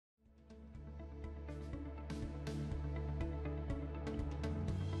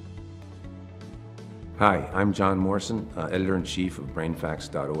Hi, I'm John Morrison, Editor-in-Chief of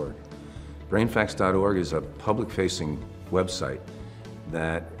BrainFacts.org. BrainFacts.org is a public-facing website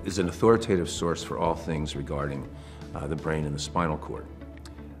that is an authoritative source for all things regarding the brain and the spinal cord.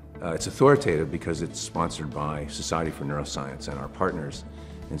 It's authoritative because it's sponsored by Society for Neuroscience and our partners,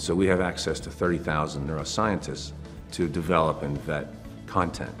 and so we have access to 30,000 neuroscientists to develop and vet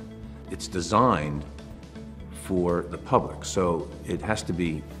content. It's designed for the public, so it has to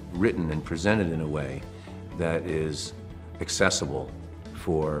be written and presented in a way that is accessible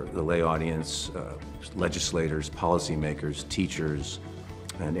for the lay audience, legislators, policymakers, teachers,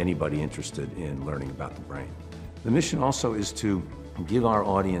 and anybody interested in learning about the brain. The mission also is to give our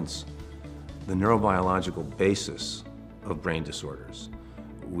audience the neurobiological basis of brain disorders.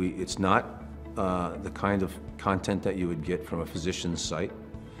 It's not the kind of content that you would get from a physician's site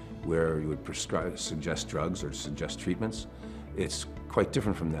where you would suggest drugs or suggest treatments. It's quite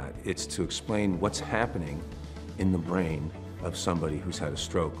different from that. It's to explain what's happening in the brain of somebody who's had a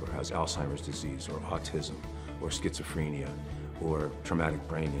stroke or has Alzheimer's disease or autism or schizophrenia or traumatic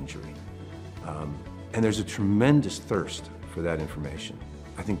brain injury. And there's a tremendous thirst for that information.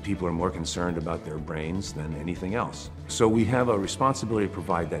 I think people are more concerned about their brains than anything else. So we have a responsibility to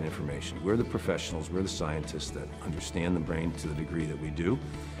provide that information. We're the professionals, we're the scientists that understand the brain to the degree that we do,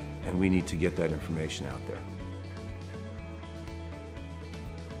 and we need to get that information out there.